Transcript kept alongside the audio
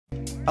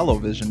Hello,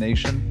 Vision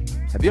Nation.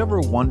 Have you ever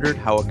wondered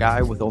how a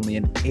guy with only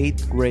an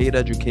 8th grade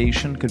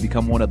education could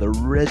become one of the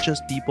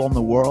richest people in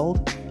the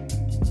world?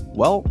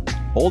 Well,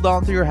 hold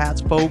on to your hats,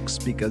 folks,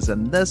 because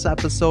in this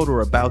episode we're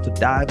about to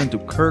dive into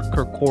Kirk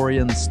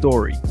Kerkorian's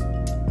story.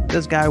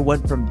 This guy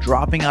went from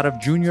dropping out of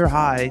junior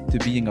high to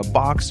being a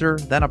boxer,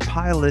 then a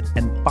pilot,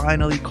 and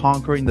finally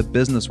conquering the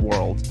business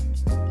world.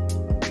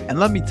 And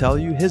let me tell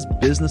you, his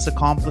business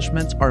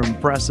accomplishments are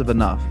impressive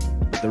enough.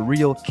 But the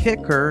real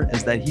kicker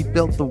is that he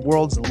built the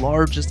world's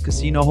largest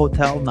casino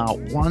hotel not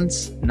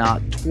once,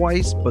 not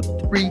twice, but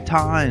 3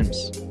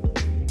 times.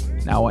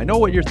 Now, I know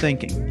what you're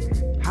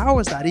thinking. How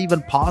is that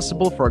even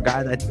possible for a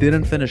guy that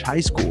didn't finish high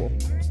school?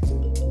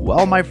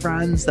 Well, my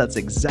friends, that's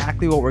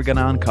exactly what we're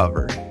gonna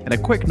uncover. And a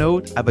quick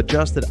note, I've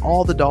adjusted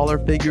all the dollar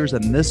figures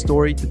in this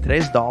story to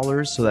today's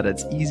dollars so that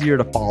it's easier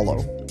to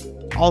follow.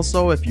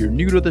 Also, if you're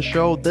new to the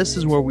show, this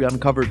is where we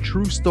uncover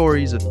true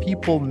stories of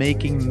people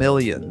making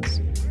millions.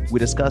 We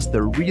discuss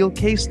the real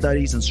case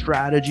studies and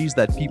strategies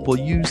that people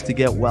use to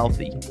get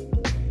wealthy.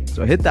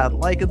 So hit that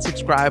like and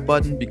subscribe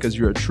button because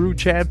you're a true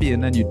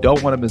champion and you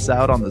don't want to miss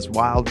out on this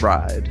wild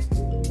ride.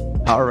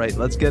 Alright,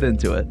 let's get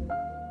into it.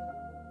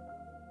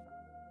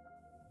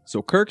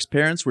 So Kirk's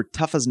parents were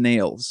tough as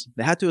nails.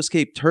 They had to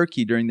escape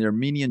Turkey during the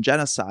Armenian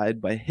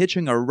genocide by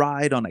hitching a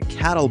ride on a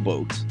cattle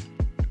boat.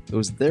 It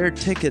was their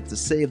ticket to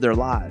save their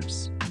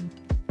lives.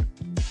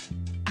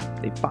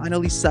 They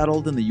finally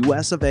settled in the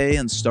US of A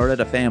and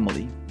started a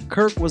family.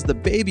 Kirk was the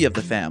baby of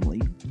the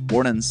family,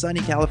 born in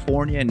sunny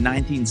California in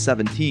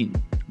 1917.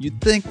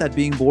 You'd think that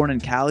being born in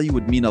Cali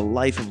would mean a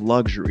life of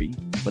luxury,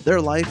 but their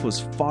life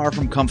was far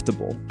from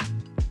comfortable.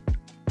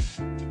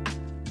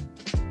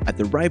 At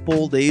the ripe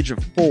old age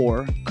of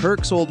 4,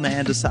 Kirk's old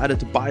man decided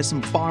to buy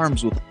some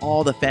farms with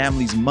all the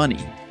family's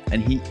money,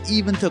 and he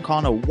even took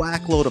on a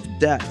whackload of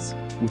debt.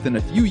 Within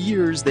a few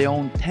years, they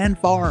owned 10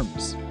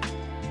 farms.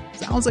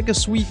 Sounds like a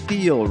sweet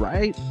deal,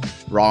 right?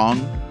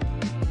 Wrong.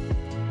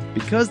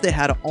 Because they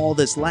had all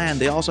this land,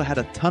 they also had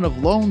a ton of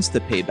loans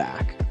to pay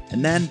back.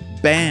 And then,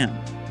 bam!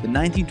 The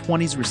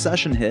 1920s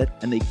recession hit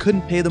and they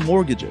couldn't pay the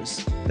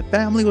mortgages. The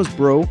family was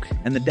broke,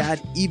 and the dad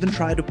even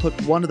tried to put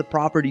one of the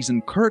properties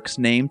in Kirk's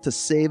name to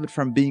save it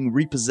from being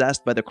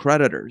repossessed by the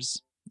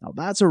creditors. Now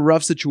that's a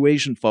rough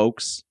situation,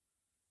 folks.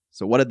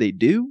 So what did they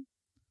do?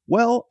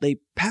 Well, they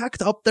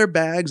packed up their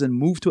bags and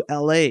moved to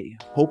LA,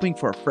 hoping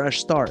for a fresh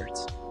start.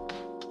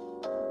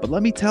 But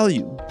let me tell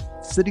you,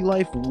 city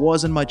life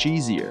wasn't much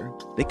easier.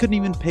 They couldn't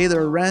even pay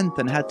their rent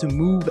and had to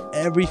move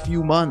every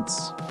few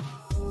months.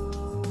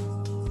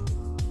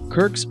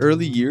 Kirk's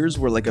early years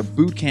were like a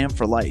boot camp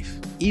for life.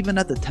 Even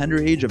at the tender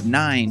age of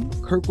 9,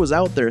 Kirk was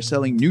out there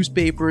selling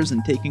newspapers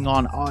and taking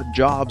on odd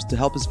jobs to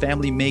help his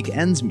family make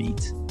ends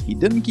meet. He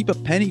didn't keep a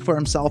penny for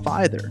himself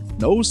either.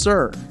 No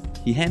sir.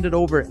 He handed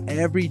over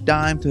every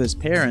dime to his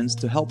parents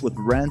to help with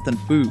rent and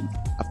food.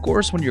 Of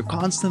course, when you're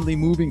constantly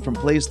moving from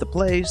place to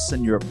place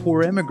and you're a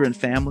poor immigrant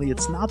family,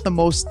 it's not the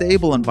most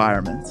stable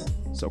environment.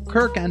 So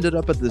Kirk ended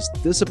up at this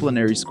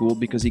disciplinary school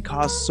because he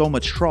caused so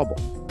much trouble.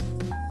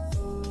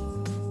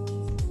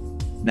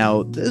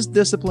 Now, this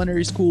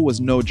disciplinary school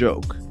was no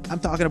joke. I'm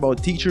talking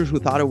about teachers who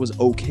thought it was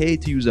okay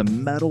to use a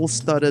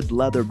metal-studded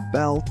leather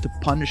belt to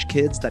punish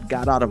kids that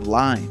got out of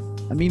line.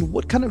 I mean,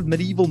 what kind of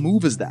medieval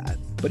move is that?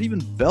 But even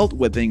belt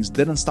whippings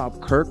didn't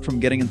stop Kirk from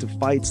getting into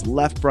fights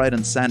left, right,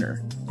 and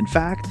center. In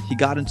fact, he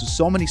got into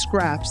so many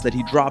scraps that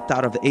he dropped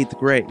out of the 8th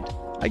grade.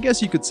 I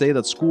guess you could say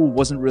that school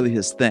wasn't really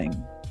his thing.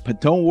 But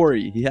don't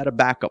worry, he had a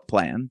backup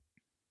plan.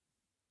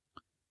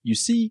 You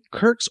see,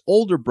 Kirk's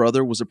older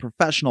brother was a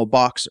professional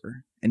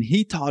boxer, and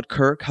he taught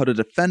Kirk how to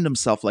defend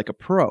himself like a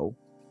pro.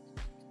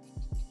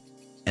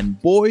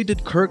 And boy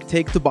did Kirk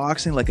take to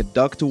boxing like a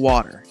duck to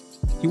water.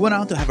 He went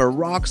on to have a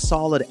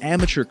rock-solid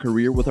amateur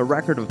career with a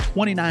record of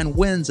 29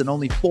 wins and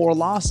only 4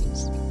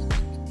 losses.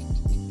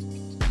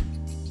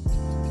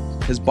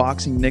 His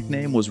boxing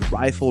nickname was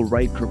Rifle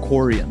Right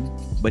Kerkorian,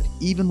 but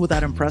even with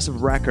that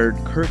impressive record,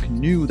 Kirk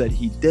knew that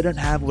he didn't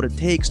have what it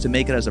takes to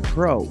make it as a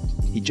pro.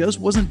 He just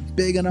wasn't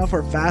big enough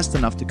or fast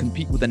enough to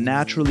compete with the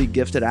naturally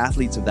gifted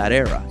athletes of that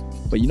era.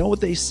 But you know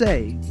what they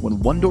say, when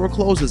one door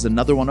closes,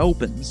 another one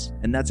opens,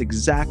 and that's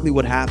exactly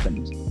what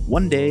happened.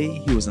 One day,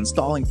 he was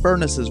installing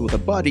furnaces with a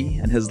buddy,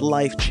 and his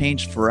life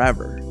changed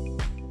forever.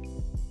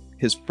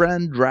 His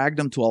friend dragged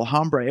him to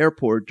Alhambra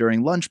Airport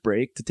during lunch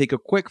break to take a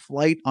quick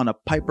flight on a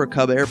Piper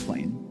Cub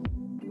airplane.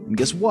 And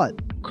guess what?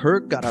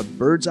 Kirk got a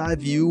bird's eye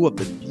view of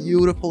the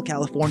beautiful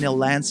California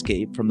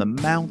landscape from the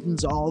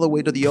mountains all the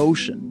way to the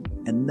ocean,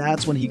 and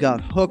that's when he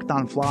got hooked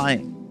on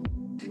flying.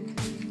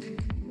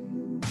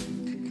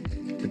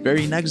 The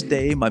very next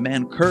day, my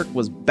man Kirk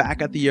was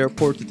back at the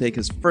airport to take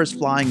his first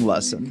flying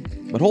lesson.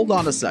 But hold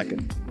on a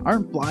second,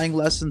 aren't flying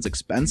lessons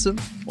expensive?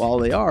 Well,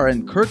 they are,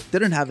 and Kirk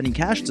didn't have any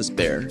cash to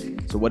spare.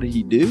 So what did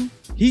he do?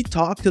 He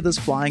talked to this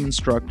flying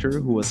instructor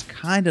who was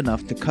kind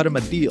enough to cut him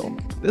a deal.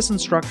 This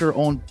instructor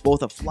owned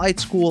both a flight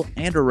school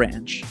and a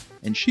ranch,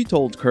 and she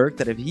told Kirk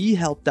that if he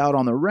helped out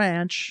on the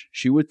ranch,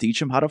 she would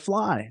teach him how to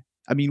fly.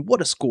 I mean,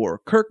 what a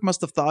score. Kirk must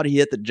have thought he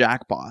hit the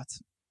jackpot.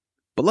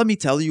 But let me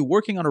tell you,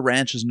 working on a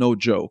ranch is no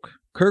joke.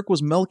 Kirk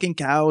was milking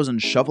cows and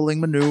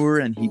shoveling manure,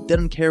 and he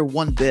didn't care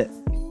one bit.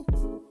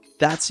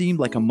 That seemed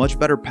like a much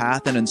better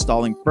path than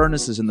installing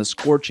furnaces in the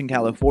scorching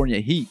California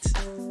heat.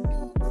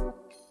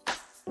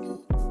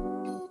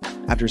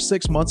 After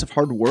 6 months of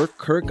hard work,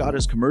 Kirk got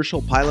his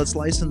commercial pilot's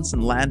license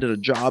and landed a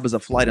job as a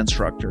flight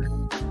instructor.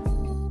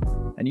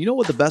 And you know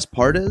what the best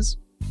part is?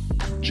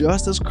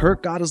 Just as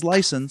Kirk got his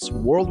license,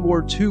 World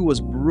War II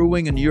was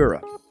brewing in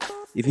Europe.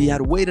 If he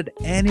had waited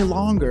any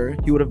longer,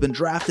 he would have been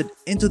drafted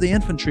into the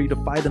infantry to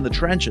fight in the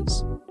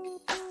trenches.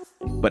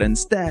 But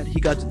instead, he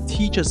got to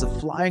teach as a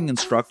flying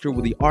instructor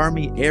with the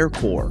Army Air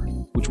Corps,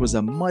 which was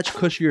a much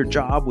cushier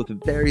job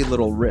with very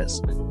little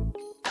risk.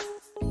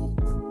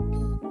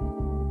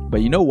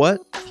 But you know what?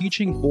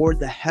 Teaching bored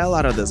the hell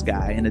out of this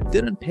guy, and it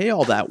didn't pay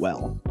all that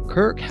well.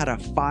 Kirk had a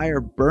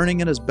fire burning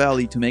in his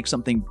belly to make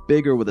something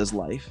bigger with his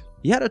life.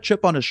 He had a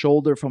chip on his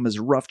shoulder from his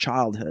rough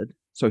childhood,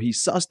 so he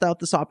sussed out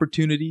this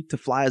opportunity to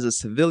fly as a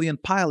civilian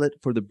pilot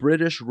for the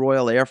British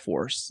Royal Air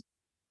Force.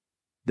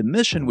 The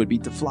mission would be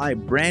to fly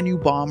brand new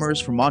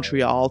bombers from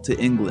Montreal to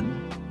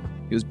England.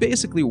 He was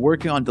basically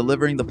working on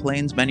delivering the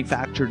planes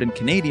manufactured in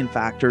Canadian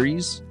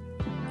factories.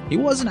 He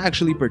wasn't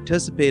actually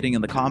participating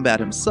in the combat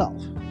himself.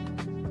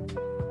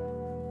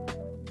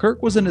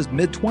 Kirk was in his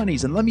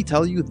mid-20s, and let me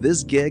tell you,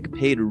 this gig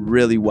paid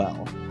really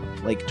well.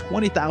 Like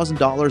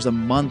 $20,000 a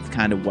month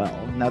kind of well,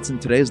 and that's in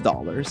today's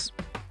dollars.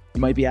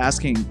 You might be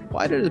asking,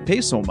 why did it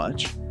pay so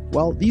much?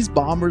 Well, these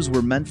bombers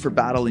were meant for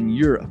battle in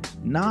Europe,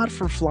 not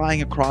for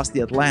flying across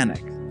the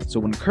Atlantic. So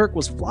when Kirk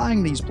was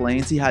flying these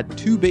planes, he had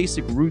two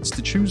basic routes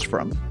to choose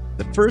from.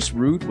 The first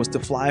route was to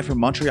fly from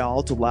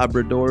Montreal to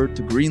Labrador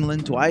to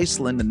Greenland to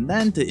Iceland and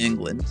then to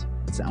England.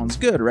 Sounds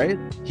good, right?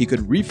 He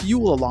could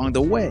refuel along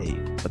the way,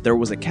 but there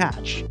was a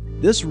catch.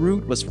 This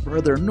route was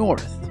further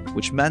north,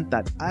 which meant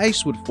that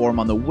ice would form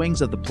on the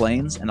wings of the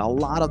planes and a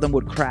lot of them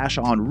would crash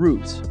en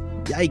route.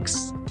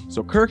 Yikes!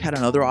 So Kirk had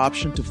another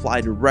option to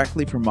fly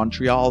directly from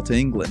Montreal to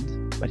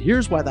England. But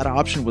here's why that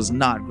option was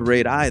not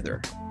great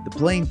either. The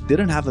plane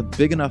didn't have a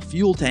big enough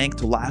fuel tank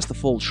to last a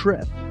full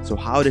trip. So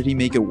how did he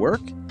make it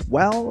work?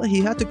 Well, he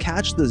had to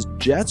catch this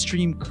jet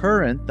stream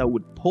current that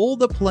would pull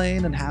the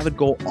plane and have it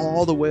go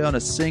all the way on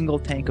a single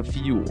tank of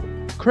fuel.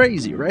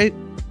 Crazy, right?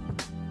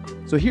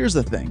 So here's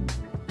the thing.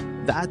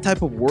 That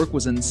type of work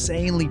was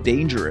insanely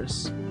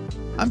dangerous.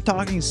 I'm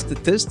talking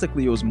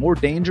statistically, it was more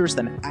dangerous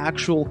than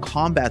actual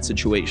combat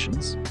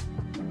situations.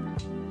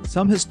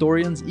 Some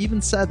historians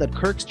even said that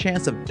Kirk's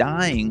chance of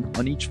dying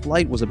on each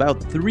flight was about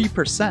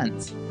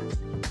 3%.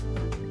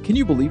 Can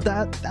you believe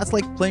that? That's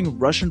like playing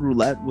Russian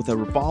roulette with a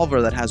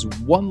revolver that has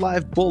one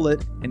live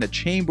bullet in a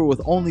chamber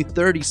with only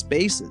 30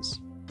 spaces.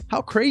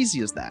 How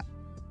crazy is that?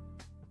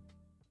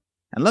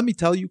 And let me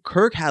tell you,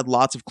 Kirk had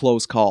lots of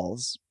close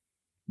calls.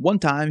 One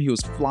time he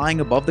was flying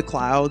above the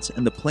clouds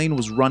and the plane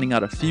was running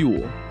out of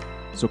fuel.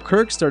 So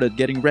Kirk started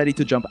getting ready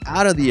to jump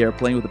out of the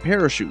airplane with a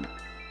parachute.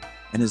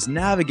 And his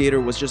navigator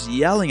was just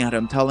yelling at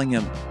him, telling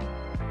him,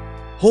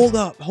 hold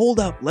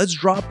up, let's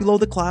drop below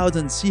the clouds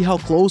and see how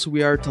close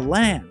we are to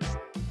land."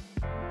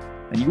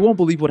 And you won't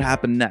believe what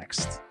happened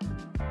next.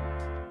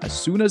 As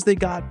soon as they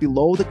got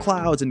below the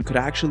clouds and could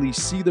actually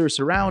see their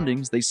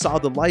surroundings, they saw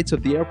the lights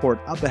of the airport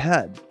up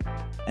ahead.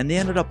 And they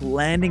ended up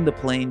landing the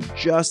plane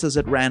just as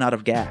it ran out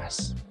of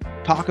gas.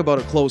 Talk about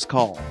a close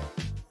call.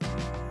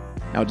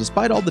 Now,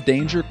 despite all the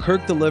danger,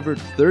 Kirk delivered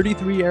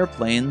 33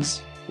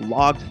 airplanes,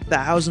 logged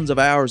thousands of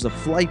hours of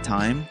flight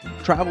time,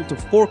 traveled to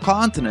 4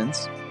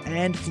 continents,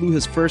 and flew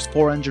his first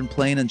 4-engine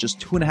plane in just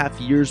 2.5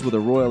 years with the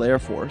Royal Air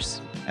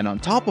Force. And on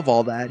top of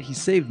all that, he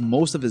saved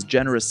most of his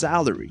generous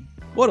salary.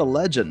 What a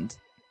legend!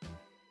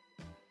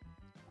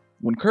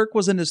 When Kirk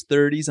was in his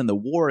 30s and the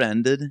war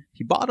ended,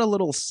 he bought a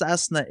little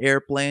Cessna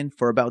airplane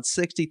for about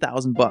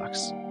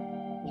 $60,000.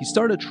 He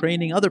started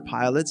training other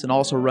pilots and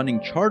also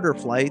running charter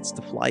flights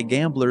to fly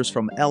gamblers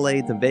from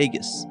LA to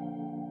Vegas.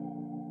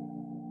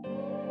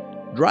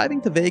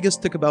 Driving to Vegas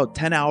took about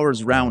 10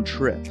 hours round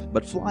trip,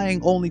 but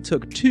flying only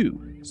took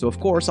 2, so of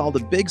course all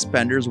the big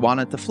spenders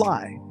wanted to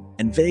fly.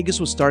 And Vegas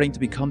was starting to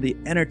become the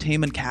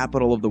entertainment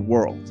capital of the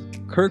world.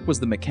 Kirk was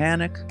the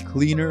mechanic,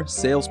 cleaner,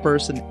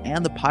 salesperson,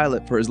 and the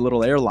pilot for his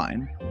little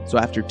airline. So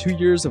after 2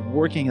 years of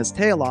working his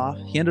tail off,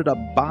 he ended up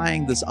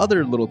buying this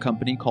other little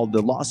company called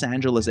the Los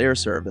Angeles Air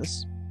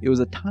Service. It was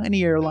a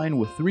tiny airline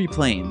with 3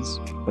 planes,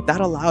 but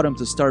that allowed him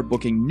to start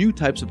booking new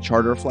types of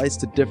charter flights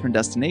to different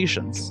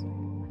destinations.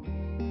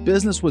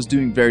 Business was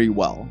doing very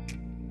well.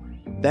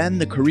 Then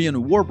the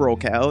Korean War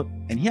broke out,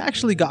 and he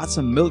actually got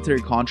some military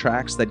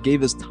contracts that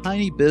gave his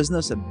tiny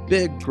business a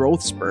big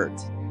growth spurt.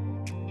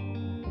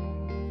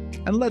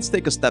 And let's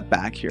take a step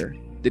back here.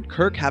 Did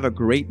Kirk have a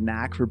great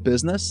knack for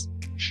business?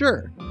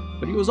 Sure,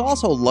 but he was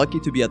also lucky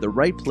to be at the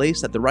right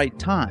place at the right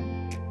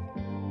time.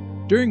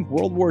 During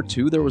World War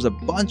II, there was a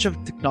bunch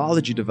of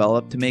technology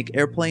developed to make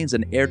airplanes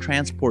and air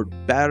transport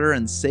better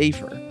and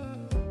safer.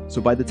 So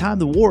by the time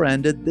the war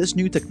ended, this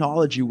new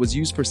technology was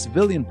used for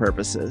civilian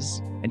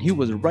purposes, and he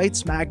was right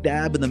smack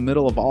dab in the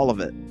middle of all of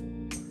it.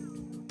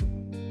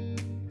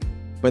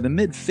 By the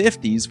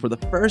mid-50s, for the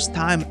first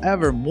time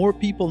ever, more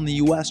people in the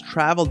US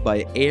traveled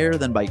by air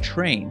than by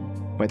train.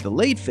 By the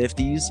late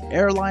 50s,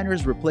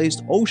 airliners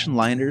replaced ocean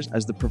liners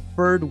as the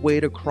preferred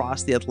way to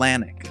cross the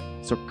Atlantic.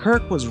 So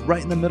Kirk was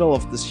right in the middle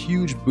of this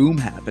huge boom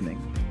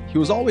happening. He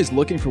was always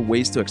looking for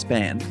ways to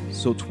expand,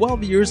 so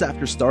 12 years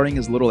after starting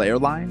his little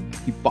airline,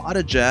 he bought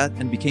a jet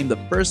and became the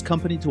first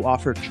company to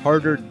offer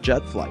chartered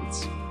jet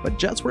flights. But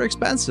jets were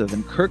expensive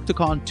and Kirk took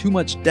on too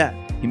much debt.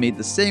 He made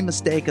the same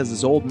mistake as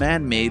his old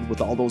man made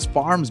with all those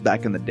farms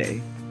back in the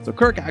day. So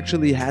Kirk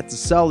actually had to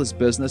sell his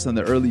business in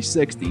the early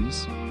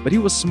 60s, but he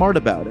was smart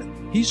about it.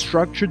 He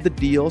structured the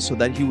deal so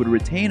that he would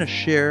retain a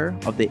share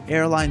of the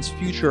airline's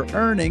future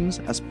earnings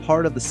as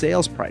part of the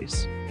sales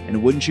price.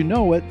 And wouldn't you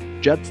know it,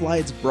 jet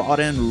flights brought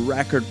in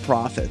record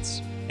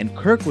profits, and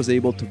Kirk was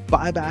able to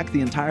buy back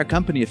the entire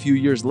company a few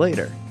years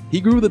later.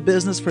 He grew the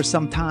business for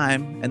some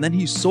time, and then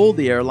he sold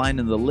the airline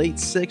in the late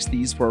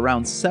 60s for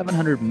around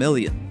 $700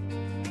 million.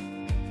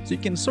 So you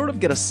can sort of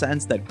get a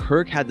sense that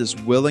Kirk had this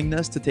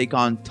willingness to take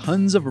on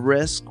tons of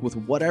risk with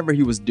whatever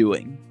he was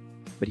doing.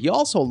 But he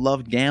also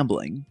loved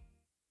gambling.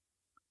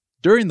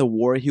 During the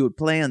war, he would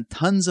play in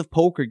tons of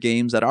poker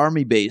games at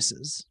army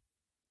bases.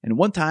 And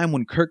one time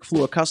when Kirk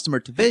flew a customer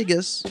to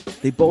Vegas,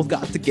 they both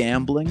got to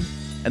gambling,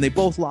 and they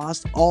both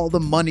lost all the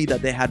money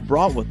that they had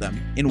brought with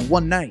them in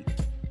one night.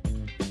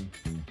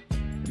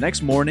 The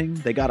next morning,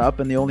 they got up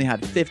and they only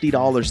had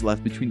 $50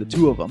 left between the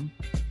two of them.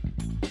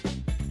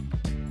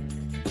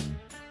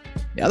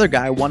 The other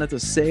guy wanted to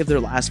save their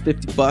last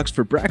 $50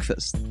 for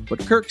breakfast,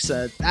 but Kirk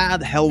said,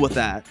 the hell with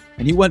that,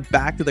 and he went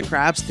back to the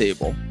craps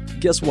table.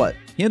 Guess what?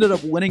 He ended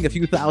up winning a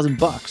few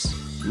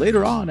 $1,000s.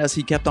 Later on, as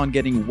he kept on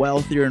getting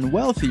wealthier and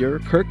wealthier,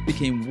 Kirk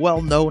became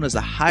well known as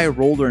a high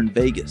roller in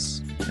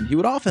Vegas, and he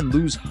would often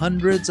lose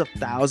hundreds of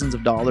thousands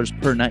of dollars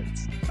per night.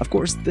 Of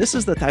course, this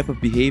is the type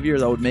of behavior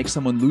that would make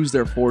someone lose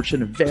their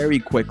fortune very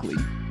quickly.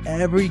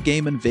 Every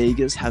game in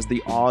Vegas has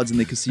the odds in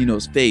the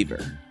casino's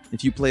favor.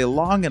 If you play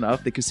long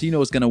enough, the casino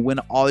is going to win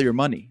all your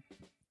money.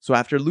 So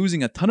after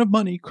losing a ton of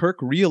money, Kirk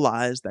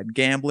realized that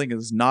gambling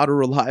is not a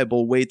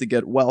reliable way to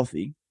get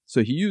wealthy.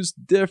 So he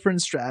used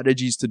different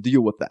strategies to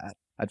deal with that.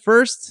 At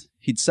first,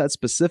 he'd set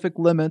specific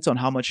limits on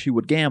how much he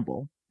would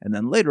gamble, and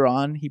then later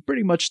on, he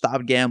pretty much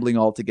stopped gambling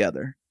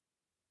altogether.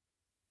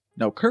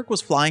 Now, Kirk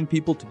was flying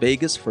people to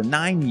Vegas for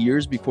 9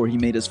 years before he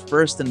made his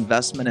first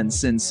investment in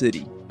Sin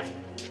City.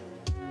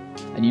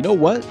 And you know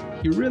what?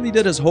 He really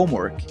did his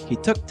homework. He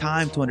took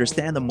time to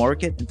understand the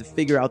market and to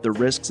figure out the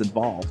risks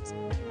involved.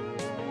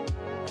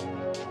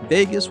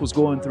 Vegas was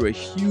going through a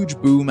huge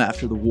boom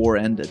after the war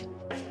ended.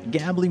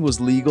 Gambling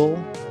was legal,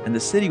 and the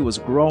city was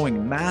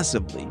growing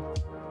massively.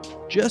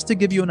 Just to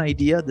give you an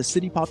idea, the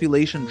city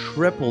population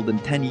tripled in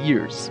 10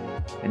 years.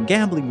 And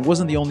gambling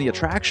wasn't the only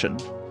attraction.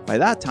 By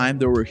that time,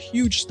 there were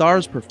huge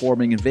stars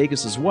performing in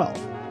Vegas as well.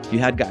 You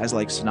had guys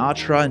like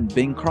Sinatra and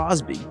Bing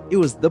Crosby. It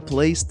was the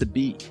place to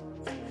be.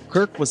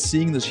 Kirk was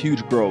seeing this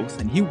huge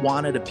growth, and he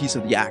wanted a piece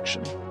of the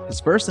action.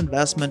 His first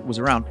investment was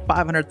around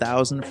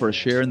 $500,000 for a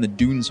share in the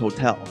Dunes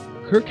Hotel.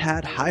 Kirk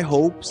had high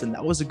hopes, and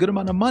that was a good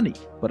amount of money.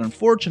 But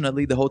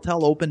unfortunately, the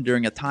hotel opened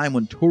during a time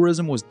when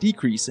tourism was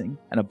decreasing,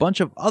 and a bunch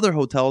of other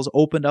hotels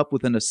opened up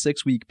within a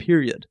 6-week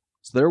period.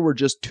 So there were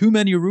just too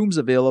many rooms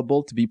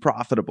available to be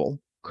profitable.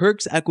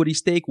 Kirk's equity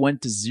stake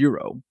went to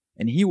zero,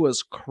 and he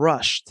was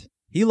crushed.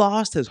 He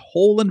lost his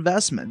whole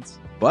investment,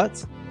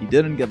 but he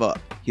didn't give up.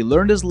 He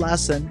learned his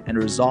lesson and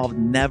resolved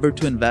never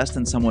to invest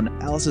in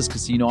someone else's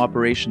casino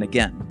operation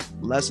again.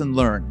 Lesson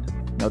learned.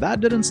 Now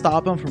that didn't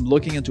stop him from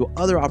looking into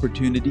other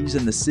opportunities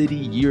in the city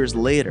years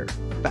later.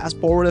 Fast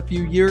forward a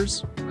few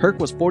years, Kirk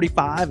was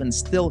 45 and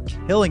still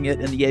killing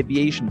it in the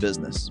aviation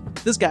business.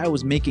 This guy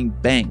was making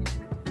bank.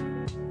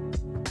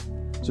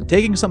 So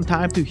taking some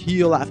time to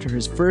heal after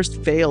his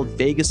first failed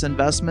Vegas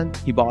investment,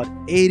 he bought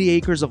 80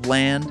 acres of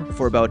land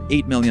for about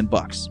 $8 million.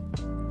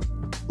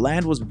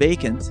 Land was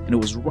vacant and it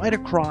was right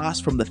across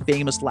from the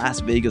famous Las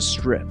Vegas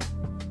Strip.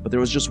 But there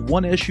was just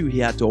one issue he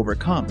had to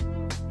overcome.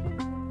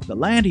 The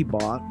land he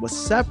bought was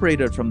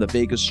separated from the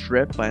Vegas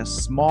Strip by a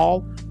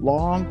small,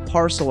 long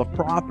parcel of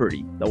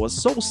property that was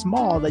so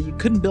small that you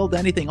couldn't build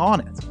anything on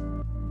it.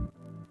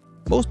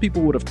 Most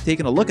people would have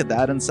taken a look at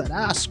that and said,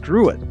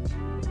 screw it.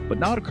 But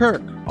not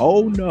Kirk.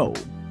 Oh no.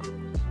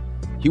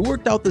 He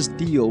worked out this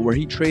deal where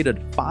he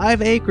traded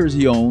 5 acres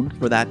he owned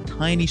for that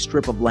tiny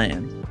strip of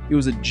land. It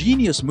was a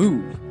genius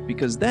move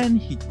because then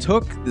he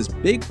took this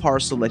big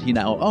parcel that he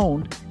now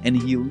owned and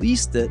he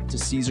leased it to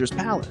Caesar's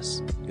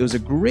Palace. It was a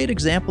great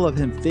example of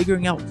him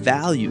figuring out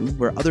value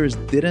where others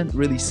didn't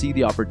really see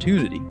the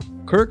opportunity.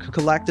 Kirk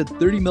collected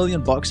 $30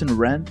 million in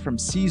rent from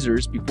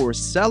Caesars before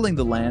selling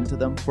the land to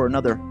them for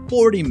another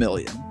 $40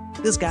 million.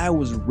 This guy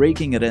was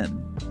raking it in.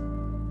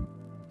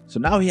 So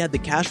now he had the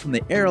cash from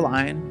the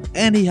airline,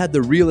 and he had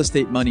the real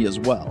estate money as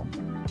well.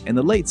 In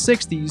the late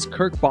 60s,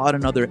 Kirk bought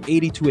another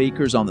 82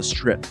 acres on the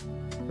Strip.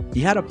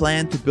 He had a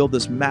plan to build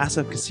this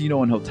massive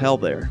casino and hotel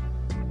there.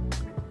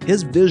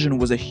 His vision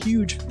was a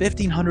huge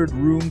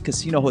 1,500-room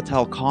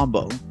casino-hotel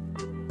combo,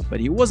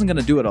 but he wasn't going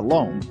to do it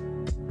alone.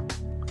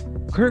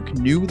 Kirk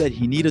knew that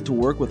he needed to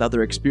work with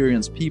other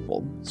experienced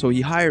people, so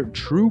he hired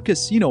true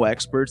casino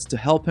experts to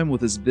help him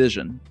with his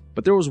vision.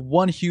 But there was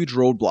one huge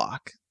roadblock,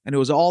 and it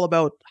was all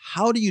about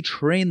how do you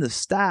train the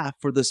staff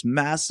for this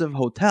massive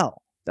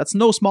hotel? That's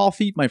no small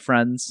feat, my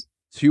friends.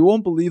 So you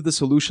won't believe the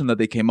solution that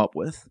they came up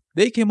with.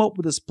 They came up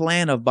with this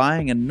plan of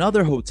buying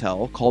another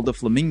hotel called the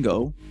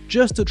Flamingo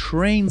just to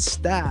train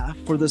staff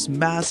for this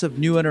massive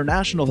new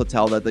international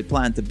hotel that they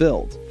plan to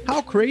build.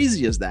 How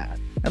crazy is that?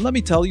 And let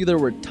me tell you, there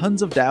were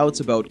tons of doubts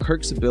about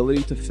Kirk's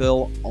ability to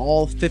fill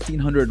all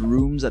 1,500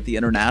 rooms at the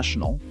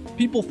International.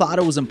 People thought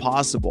it was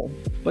impossible,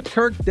 but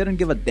Kirk didn't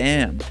give a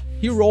damn.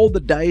 He rolled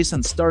the dice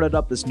and started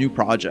up this new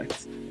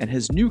project. And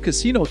his new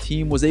casino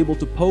team was able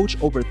to poach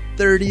over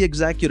 30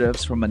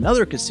 executives from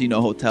another casino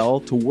hotel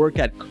to work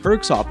at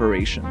Kirk's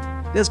operation.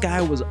 This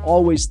guy was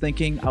always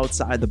thinking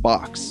outside the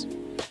box.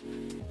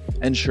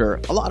 And sure,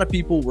 a lot of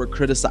people were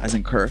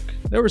criticizing Kirk.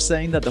 They were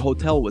saying that the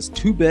hotel was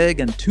too big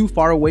and too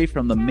far away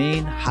from the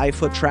main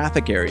high-foot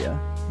traffic area.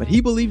 But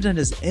he believed in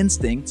his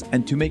instincts,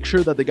 and to make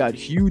sure that they got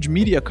huge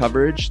media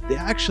coverage, they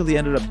actually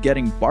ended up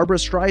getting Barbra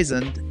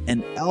Streisand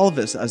and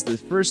Elvis as the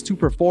first two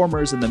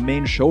performers in the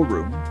main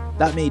showroom.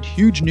 That made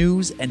huge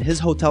news, and his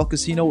hotel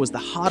casino was the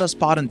hottest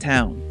spot in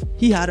town.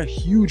 He had a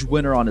huge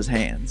winner on his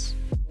hands.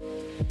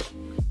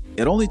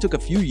 It only took a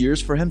few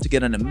years for him to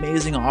get an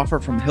amazing offer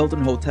from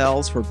Hilton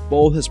Hotels for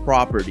both his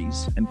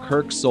properties, and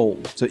Kirk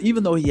sold. So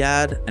even though he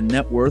had a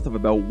net worth of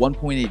about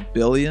 $1.8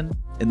 billion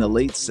in the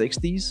late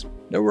 60s,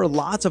 there were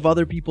lots of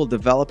other people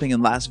developing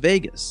in Las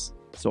Vegas.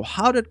 So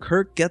how did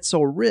Kirk get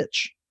so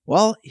rich?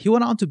 Well, he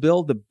went on to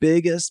build the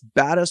biggest,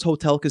 baddest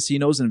hotel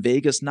casinos in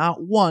Vegas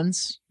not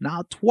once,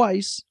 not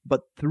twice,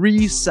 but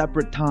 3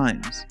 separate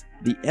times.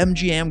 The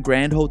MGM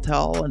Grand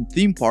Hotel and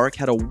Theme Park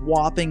had a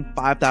whopping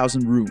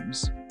 5,000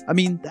 rooms. I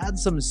mean,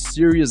 that's some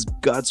serious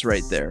guts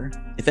right there.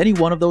 If any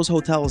one of those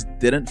hotels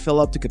didn't fill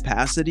up to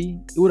capacity,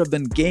 it would have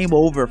been game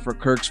over for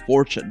Kirk's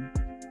fortune.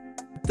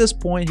 At this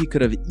point, he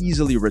could have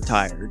easily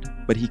retired,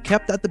 but he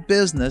kept at the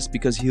business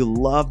because he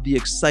loved the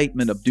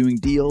excitement of doing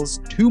deals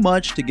too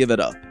much to give it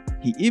up.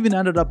 He even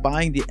ended up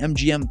buying the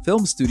MGM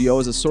film studio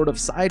as a sort of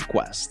side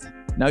quest.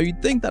 Now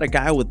you'd think that a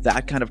guy with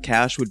that kind of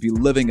cash would be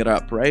living it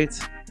up, right?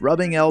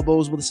 Rubbing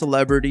elbows with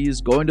celebrities,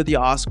 going to the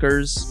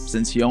Oscars,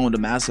 since he owned a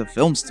massive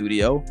film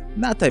studio,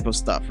 and that type of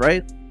stuff,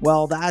 right?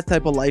 Well, that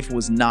type of life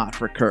was not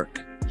for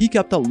Kirk. He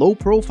kept a low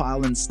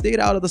profile and stayed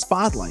out of the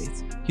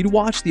spotlight. He'd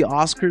watch the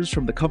Oscars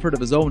from the comfort of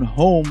his own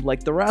home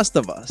like the rest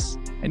of us.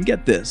 And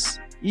get this,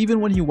 even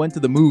when he went to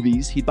the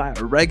movies, he'd buy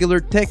a regular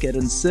ticket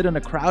and sit in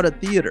a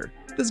crowded theater.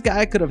 This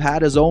guy could have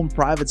had his own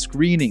private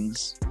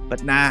screenings,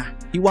 but nah,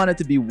 he wanted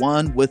to be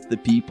one with the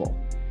people.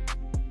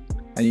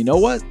 And you know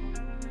what?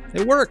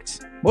 It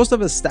worked. Most of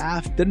his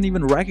staff didn't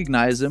even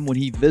recognize him when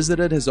he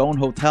visited his own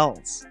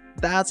hotels.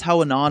 That's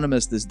how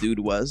anonymous this dude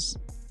was.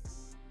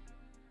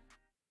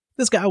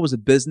 This guy was a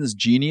business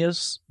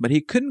genius, but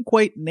he couldn't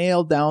quite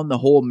nail down the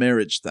whole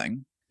marriage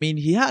thing. I mean,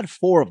 he had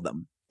 4 of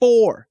them.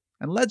 4!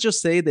 And let's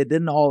just say they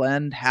didn't all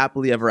end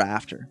happily ever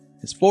after.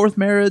 His 4th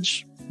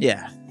marriage?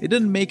 Yeah, it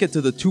didn't make it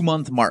to the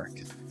 2-month mark.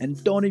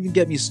 And don't even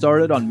get me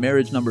started on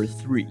marriage number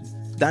 3.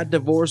 That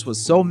divorce was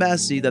so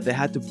messy that they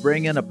had to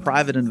bring in a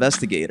private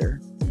investigator.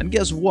 And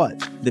guess what?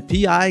 The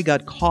PI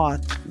got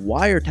caught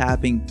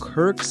wiretapping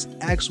Kirk's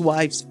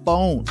ex-wife's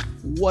phone.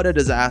 What a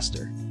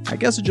disaster. I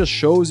guess it just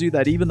shows you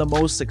that even the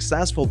most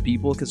successful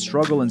people could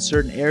struggle in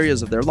certain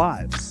areas of their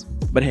lives.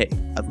 But hey,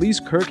 at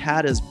least Kirk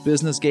had his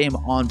business game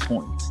on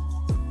point.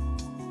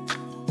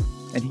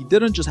 And he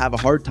didn't just have a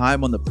hard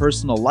time on the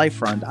personal life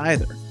front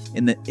either.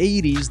 In the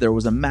 80s, there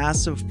was a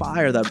massive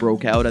fire that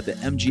broke out at the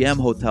MGM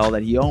hotel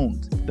that he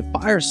owned. The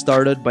fire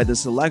started by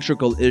this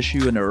electrical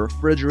issue in a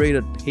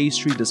refrigerated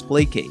pastry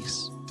display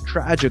case.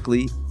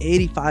 Tragically,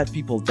 85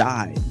 people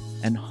died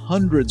and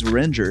hundreds were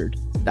injured.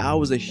 That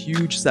was a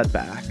huge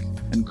setback,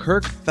 and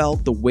Kirk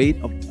felt the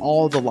weight of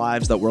all the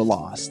lives that were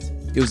lost.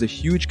 It was a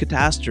huge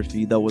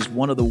catastrophe that was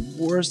one of the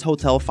worst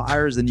hotel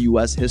fires in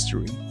US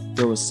history.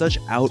 There was such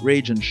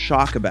outrage and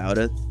shock about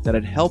it that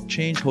it helped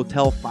change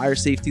hotel fire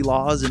safety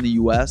laws in the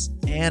US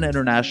and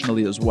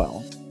internationally as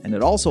well. And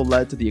it also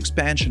led to the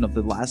expansion of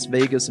the Las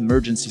Vegas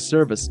emergency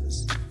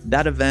services.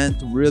 That event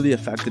really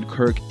affected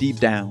Kirk deep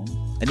down,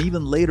 and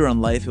even later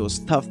in life it was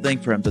a tough thing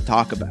for him to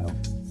talk about.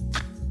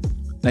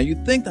 Now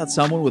you'd think that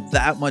someone with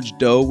that much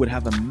dough would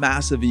have a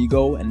massive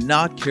ego and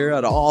not care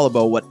at all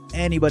about what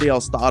anybody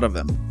else thought of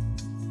him.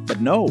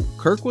 But no,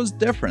 Kirk was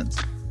different.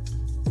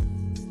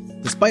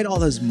 Despite all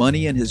his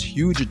money and his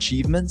huge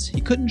achievements, he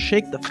couldn't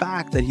shake the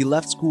fact that he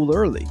left school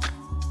early.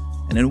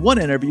 And in one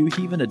interview,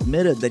 he even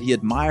admitted that he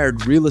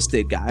admired real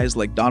estate guys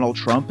like Donald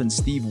Trump and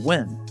Steve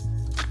Wynn.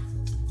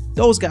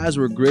 Those guys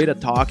were great at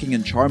talking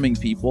and charming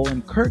people,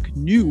 and Kirk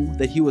knew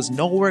that he was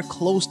nowhere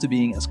close to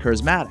being as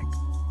charismatic.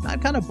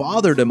 That kind of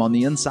bothered him on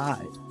the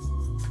inside.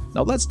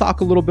 Now let's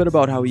talk a little bit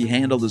about how he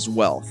handled his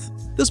wealth.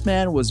 This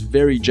man was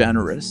very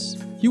generous.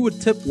 He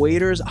would tip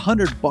waiters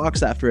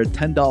 $100 after a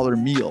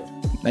 $10 meal.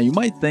 Now you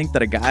might think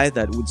that a guy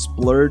that would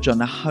splurge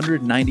on a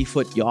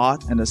 190-foot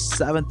yacht and a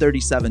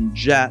 737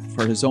 jet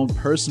for his own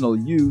personal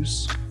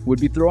use would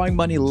be throwing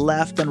money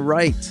left and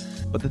right.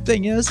 But the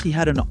thing is, he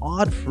had an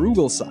odd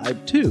frugal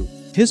side too.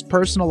 His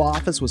personal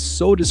office was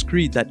so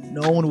discreet that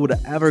no one would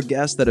ever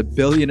guess that a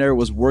billionaire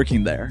was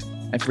working there.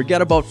 And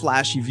forget about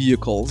flashy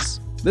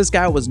vehicles. This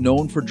guy was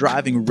known for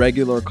driving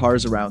regular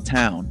cars around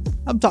town.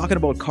 I'm talking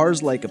about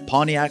cars like a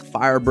Pontiac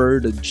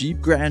Firebird, a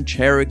Jeep Grand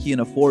Cherokee,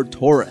 and a Ford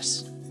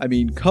Taurus. I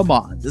mean, come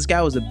on, this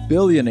guy was a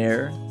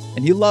billionaire,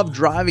 and he loved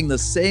driving the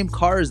same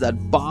cars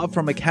that Bob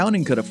from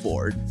accounting could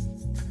afford.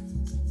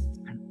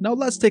 Now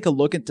let's take a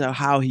look into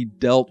how he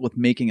dealt with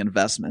making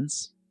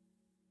investments.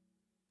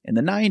 In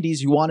the 90s,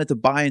 he wanted to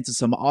buy into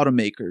some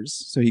automakers,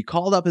 so he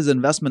called up his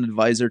investment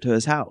advisor to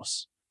his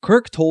house.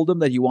 Kirk told him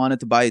that he wanted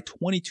to buy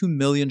 22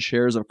 million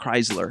shares of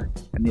Chrysler,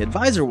 and the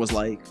advisor was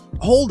like,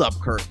 "Hold up,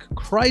 Kirk,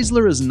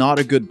 Chrysler is not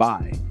a good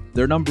buy.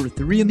 They're number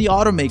 3 in the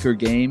automaker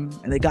game,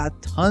 and they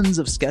got tons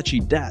of sketchy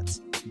debt."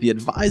 The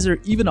advisor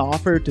even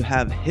offered to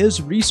have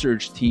his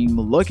research team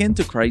look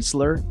into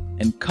Chrysler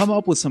and come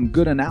up with some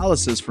good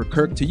analysis for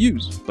Kirk to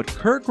use. But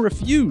Kirk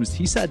refused.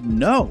 He said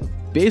no.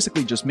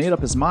 Basically just made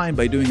up his mind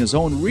by doing his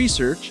own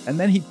research, and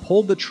then he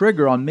pulled the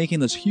trigger on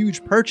making this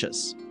huge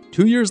purchase.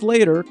 2 years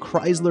later,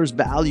 Chrysler's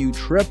value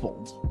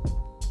tripled.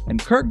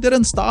 And Kirk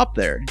didn't stop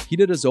there. He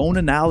did his own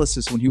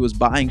analysis when he was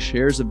buying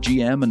shares of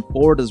GM and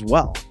Ford as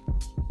well.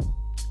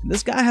 And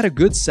this guy had a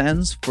good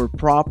sense for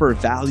proper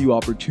value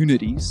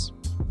opportunities.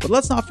 But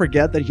let's not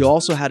forget that he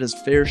also had his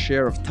fair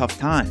share of tough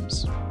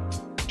times.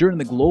 During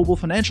the global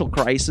financial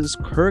crisis,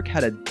 Kirk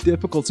had a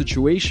difficult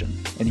situation,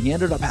 and he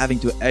ended up having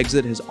to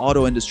exit his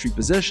auto industry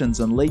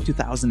positions in late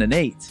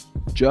 2008,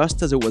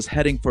 just as it was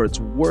heading for its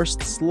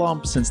worst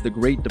slump since the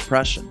Great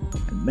Depression.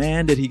 And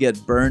man, did he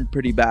get burned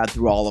pretty bad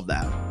through all of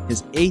that.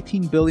 His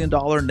 $18 billion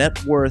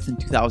net worth in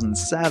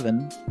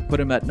 2007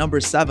 put him at number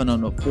 7 on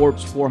the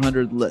Forbes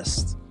 400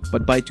 list.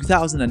 But by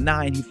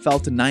 2009, he fell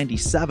to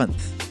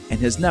 97th, and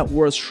his net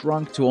worth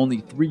shrunk to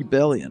only $3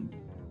 billion.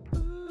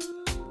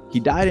 He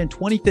died in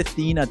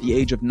 2015 at the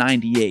age of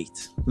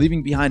 98,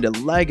 leaving behind a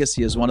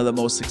legacy as one of the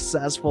most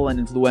successful and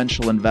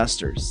influential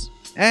investors.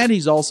 And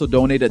he's also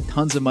donated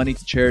tons of money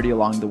to charity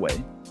along the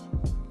way.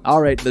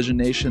 Alright, Vision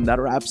Nation, that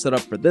wraps it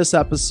up for this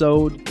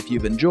episode. If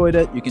you've enjoyed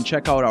it, you can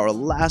check out our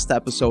last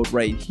episode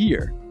right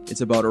here.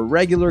 It's about a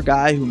regular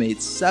guy who made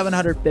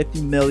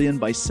 $750 million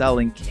by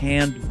selling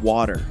canned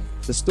water.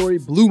 The story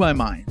blew my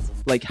mind.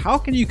 Like, how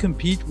can you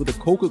compete with the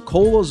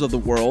Coca-Colas of the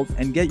world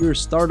and get your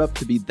startup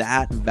to be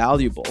that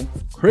valuable?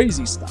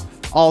 Crazy stuff.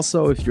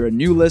 Also, if you're a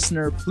new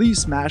listener,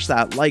 please smash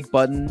that like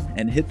button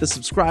and hit the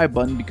subscribe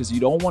button because you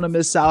don't want to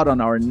miss out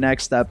on our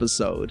next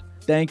episode.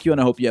 Thank you,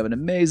 and I hope you have an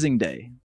amazing day.